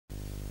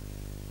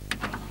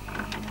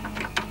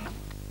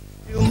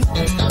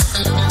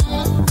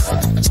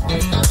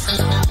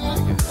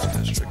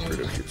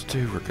Burrito here.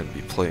 Today we're going to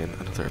be playing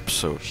another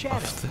episode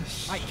of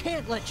this. I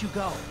can't let you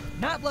go.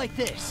 Not like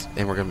this.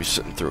 And we're going to be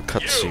sitting through a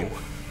cutscene.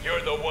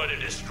 You're the one who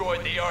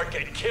destroyed the Ark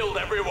and killed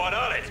everyone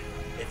on it.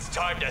 It's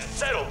time to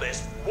settle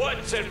this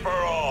once and for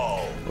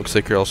all. Looks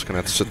like you're also going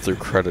to have to sit through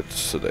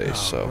credits today,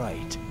 so...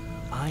 Right.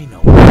 I know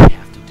what I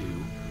have to do.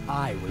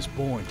 I was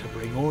born to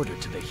bring order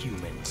to the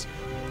humans.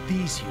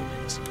 These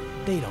humans,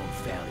 they don't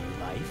value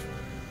life.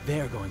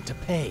 They're going to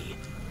pay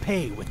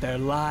with their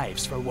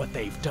lives for what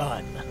they've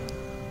done.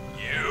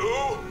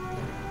 You?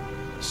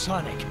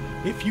 Sonic,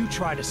 if you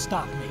try to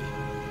stop me,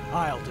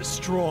 I'll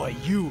destroy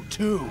you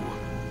too.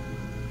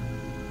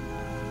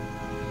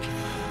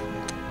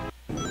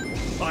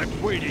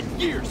 I've waited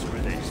years for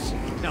this.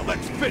 Now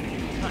let's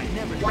finish. I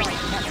never thought I'd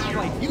have to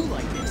fight you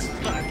like this,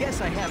 but I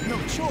guess I have no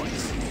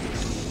choice.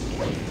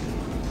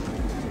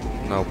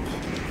 Nope.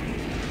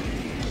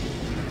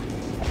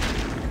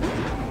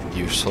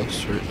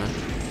 Useless right now.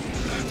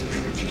 That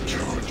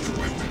energy-charged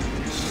weapon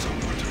is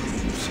somewhat of a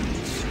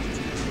nuisance.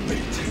 They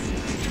tend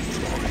to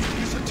draw in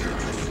his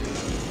attack.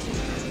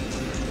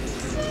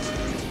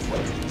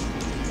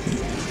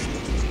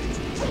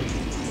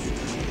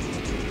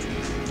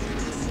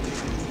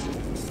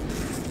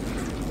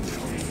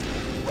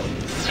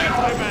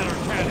 Antimatter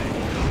cannon.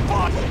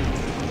 What?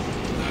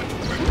 That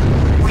weapon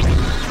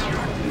is a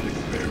magnetic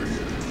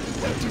barrier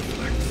that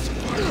deflects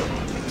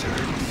firearm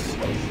attacks.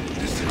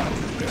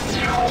 Disable the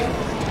barrier.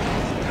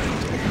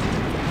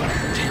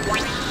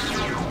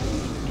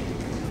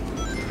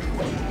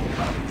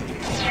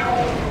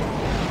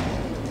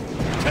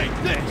 Take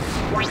this!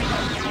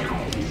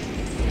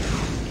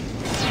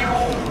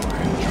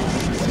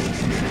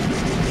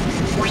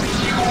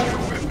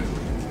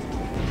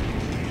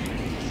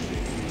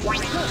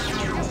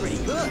 You're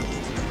pretty good.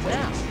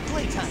 Now,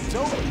 playtime's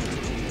over.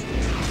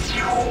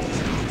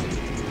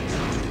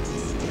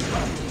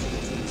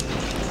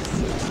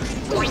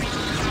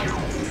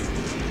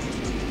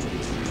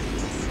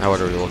 Now what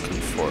are we looking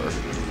for?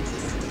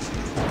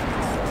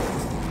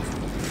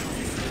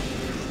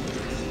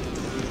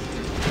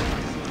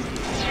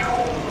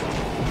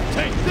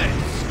 Take this!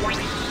 The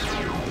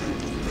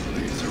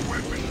laser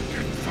weapon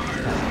can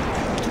fire in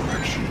any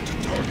direction to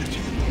target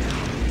you.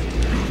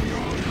 Be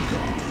on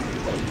guard.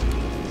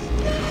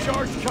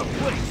 Charge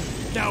complete!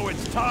 Now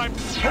it's time.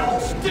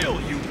 Hold still,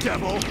 you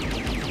devil!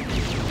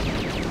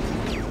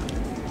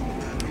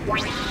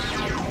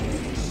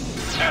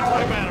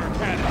 Antimatter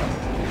cannon!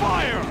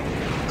 Fire!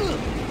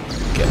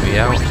 Get me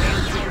out.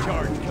 Energy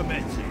charge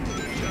commencing.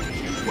 Just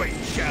you wait,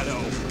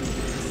 Shadow.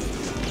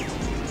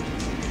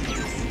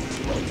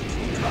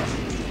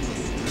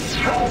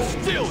 Hold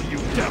still, you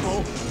devil!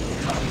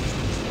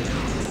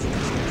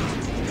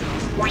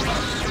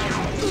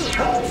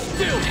 Hold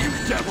still, you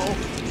devil!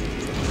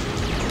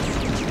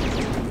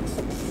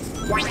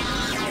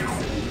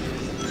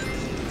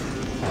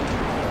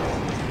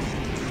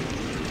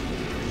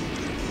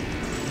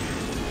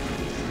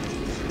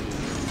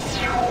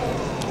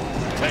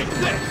 Take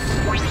this!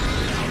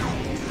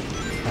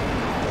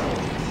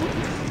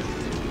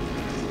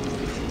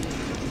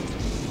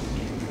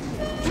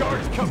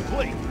 Charge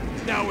complete!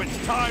 Now it's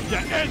time to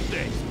end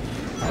this!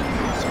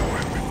 Laser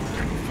weapon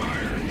can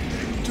fire in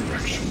any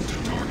direction to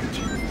target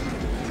you.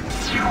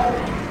 Be on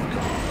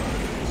guard.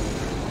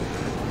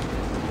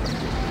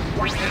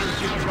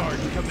 Energy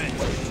charge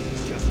commencing.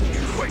 Just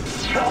you wait.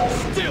 Hold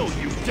still,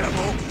 you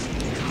devil!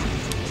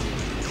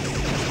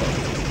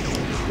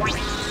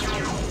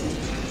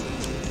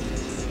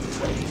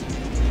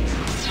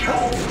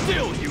 Hold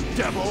still, you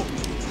devil!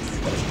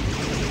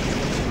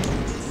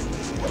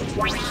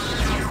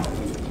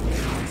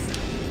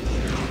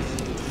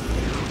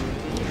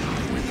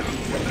 Without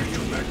the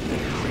electromagnetic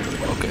barrier,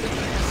 Okay.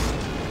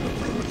 the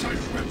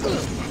prototype weapon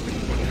is nothing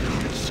but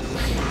a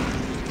scrapper.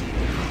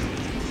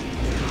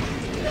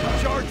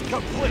 Charge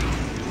complete!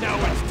 Now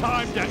it's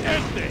time to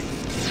end this!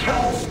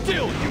 Hold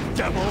still, you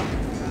devil!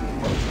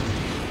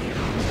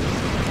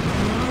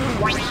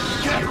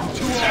 Get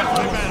to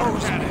antimatter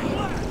cannon!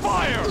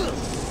 Fire!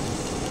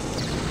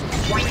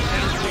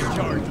 Energy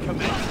charge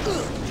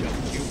commencing. Just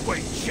you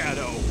wait,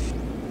 Shadow!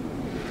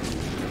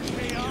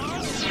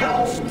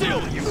 Hold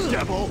still, you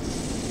devil!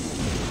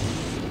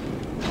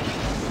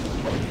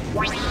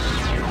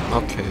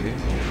 Okay.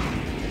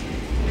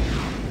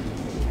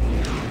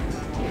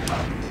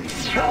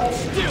 Hold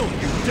still,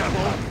 you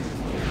devil!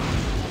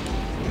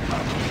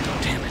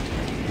 Damn it.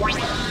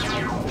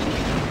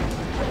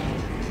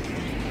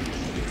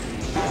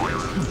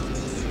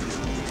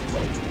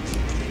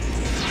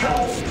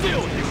 Hold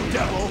still, you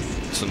devil!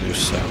 It's a new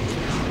sound.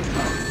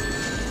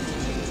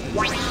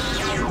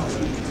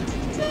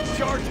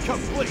 Charge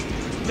complete!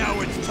 Now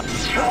it's time.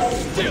 Hold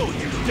still,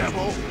 you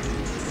devil!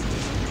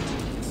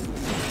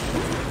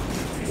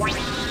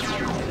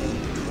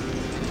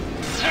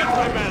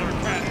 Antimatter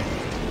cannon!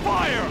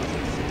 Fire!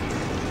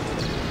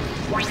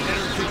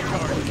 Energy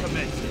charge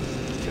commencing.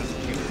 Just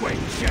you wait,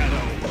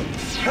 Shadow!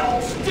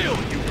 Hold still,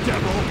 you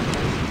devil!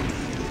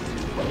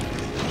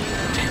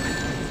 Damn it!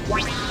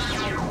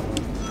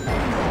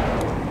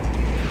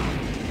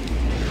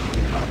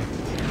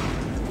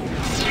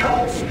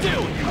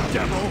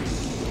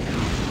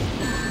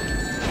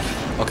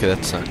 Okay,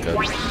 that's not good.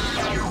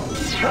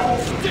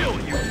 Still,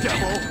 you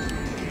devil!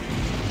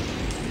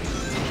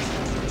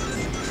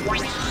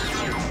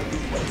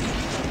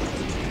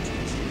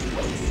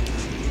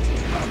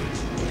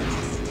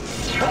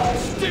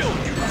 Still,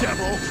 you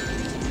devil!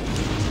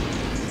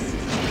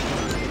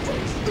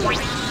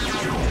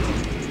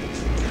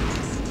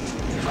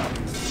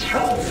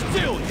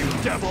 Still, you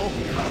devil!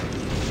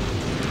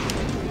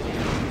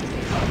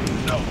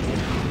 No!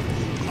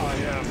 I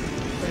am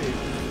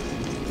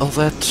Well,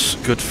 that's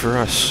good for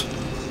us.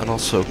 And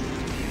also,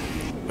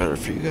 better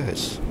for you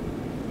guys,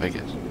 I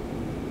guess.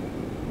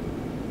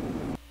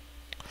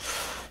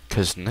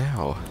 Because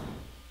now,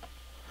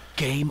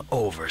 Game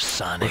over, we're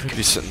Sonic. going to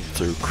be sitting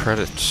through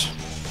credits.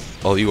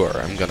 Well, you are.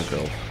 I'm going to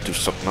go do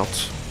something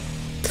else.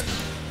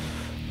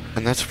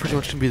 And that's pretty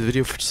much going to be the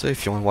video for today.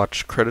 If you want to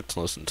watch credits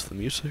and listen to the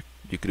music,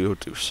 you can go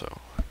do so.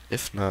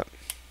 If not,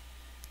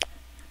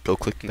 go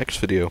click the next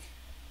video.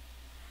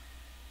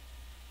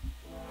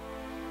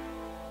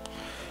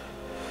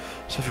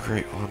 So have a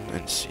great one,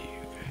 and see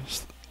you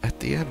guys at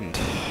the end.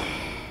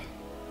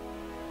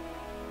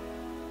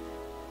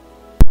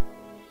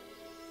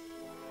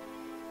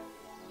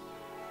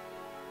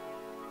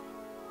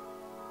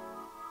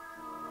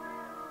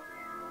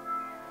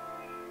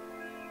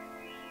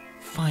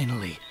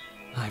 Finally,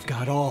 I've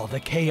got all the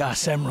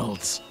Chaos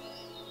Emeralds.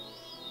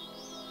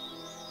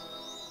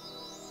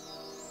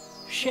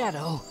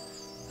 Shadow,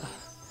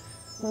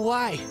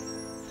 why?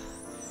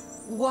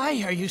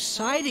 Why are you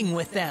siding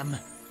with them?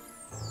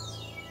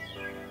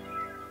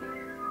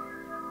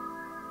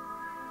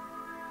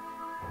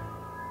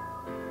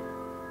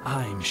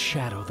 I'm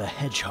Shadow the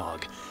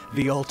Hedgehog,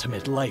 the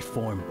ultimate life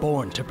form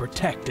born to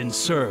protect and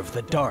serve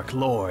the Dark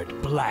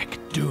Lord, Black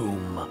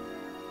Doom.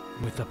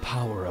 With the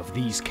power of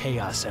these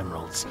Chaos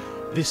Emeralds,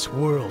 this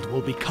world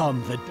will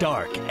become the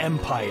Dark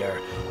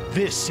Empire.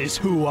 This is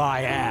who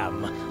I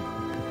am.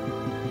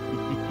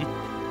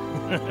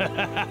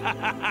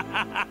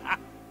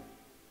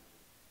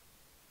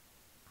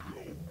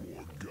 No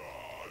more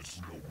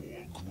gods, no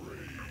more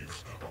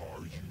graves.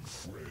 Are you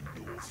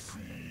friend or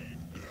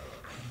fiend?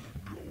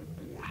 No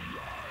more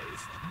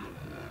life, no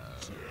more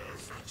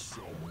death.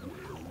 Somewhere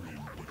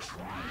in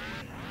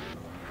between.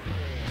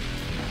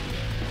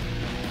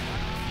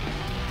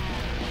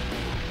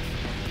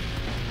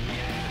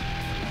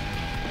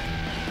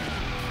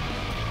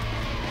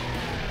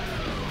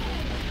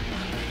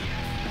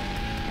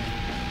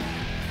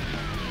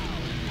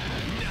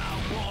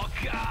 no more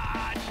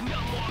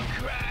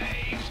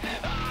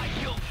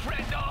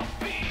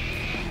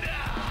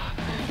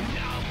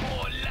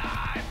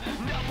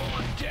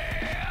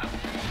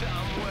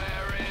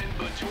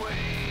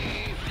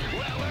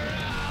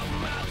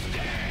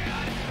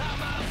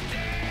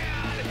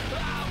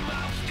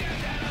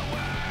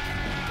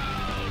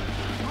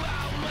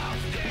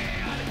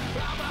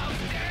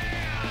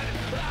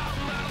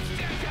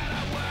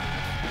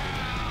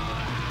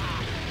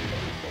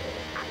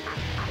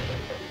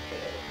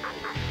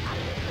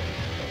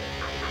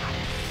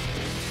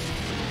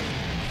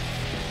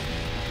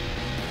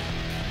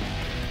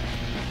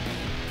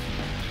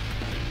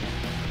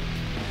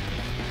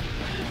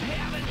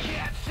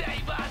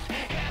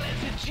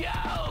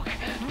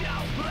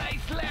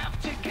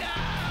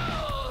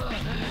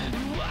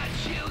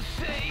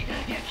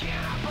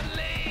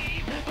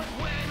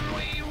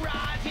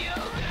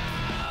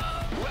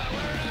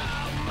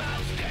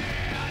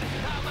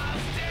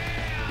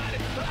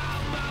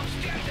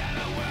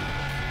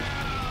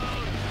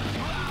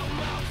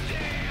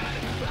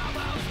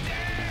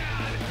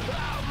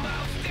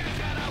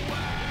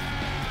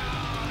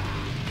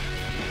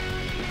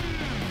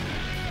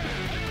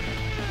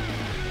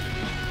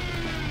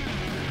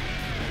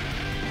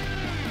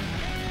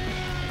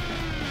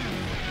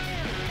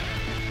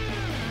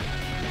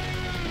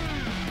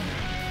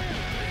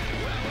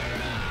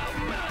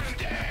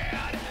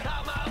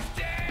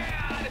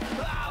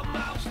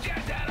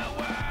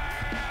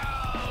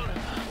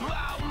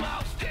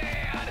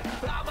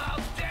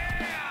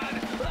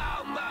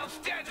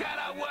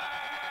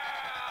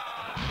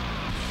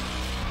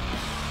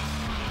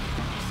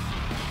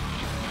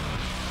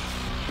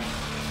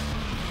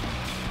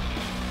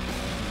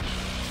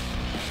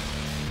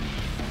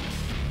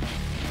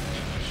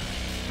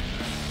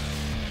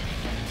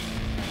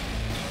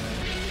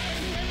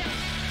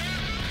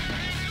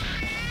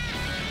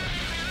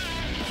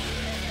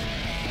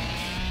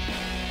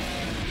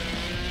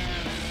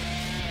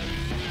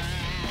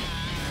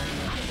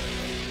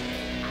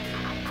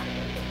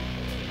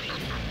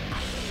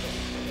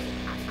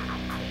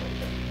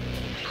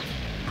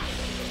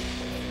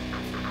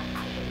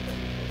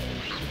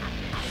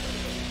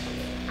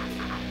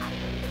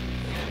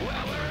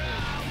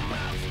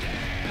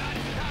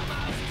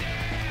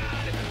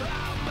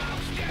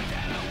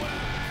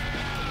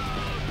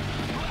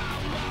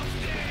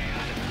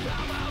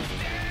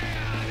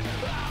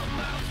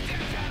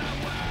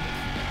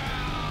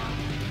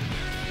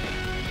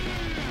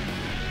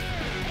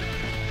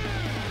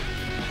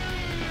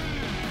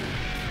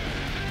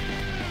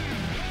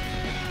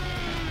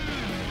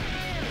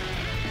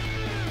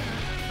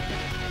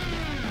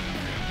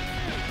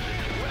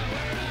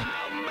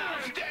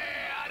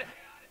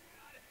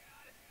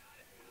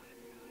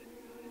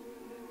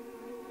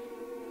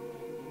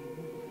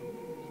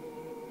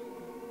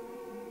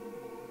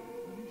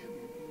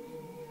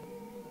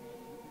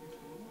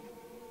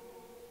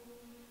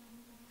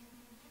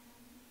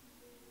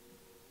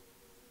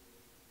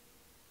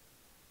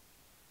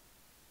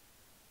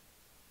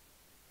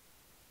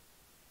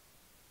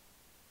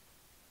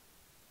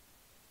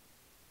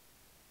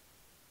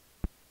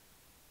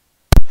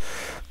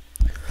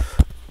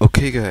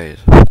Okay, guys.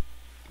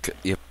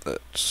 Yep,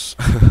 that's...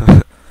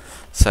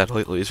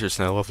 Satellite laser is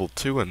now level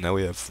 2, and now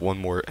we have one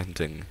more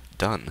ending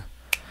done.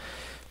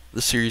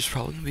 This series is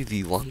probably going to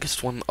be the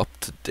longest one up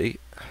to date,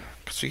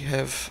 because we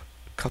have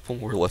a couple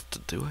more left to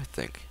do, I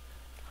think.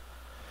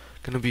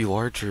 Gonna be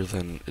larger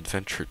than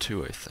Adventure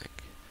 2, I think.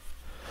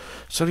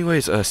 So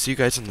anyways, see you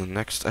guys in the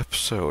next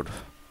episode,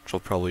 which I'll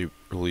probably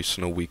release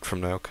in a week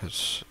from now,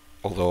 because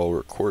although I'll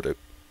record it,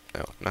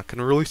 no, I'm not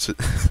gonna release it,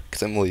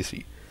 because I'm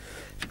lazy.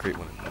 Have a great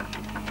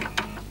one.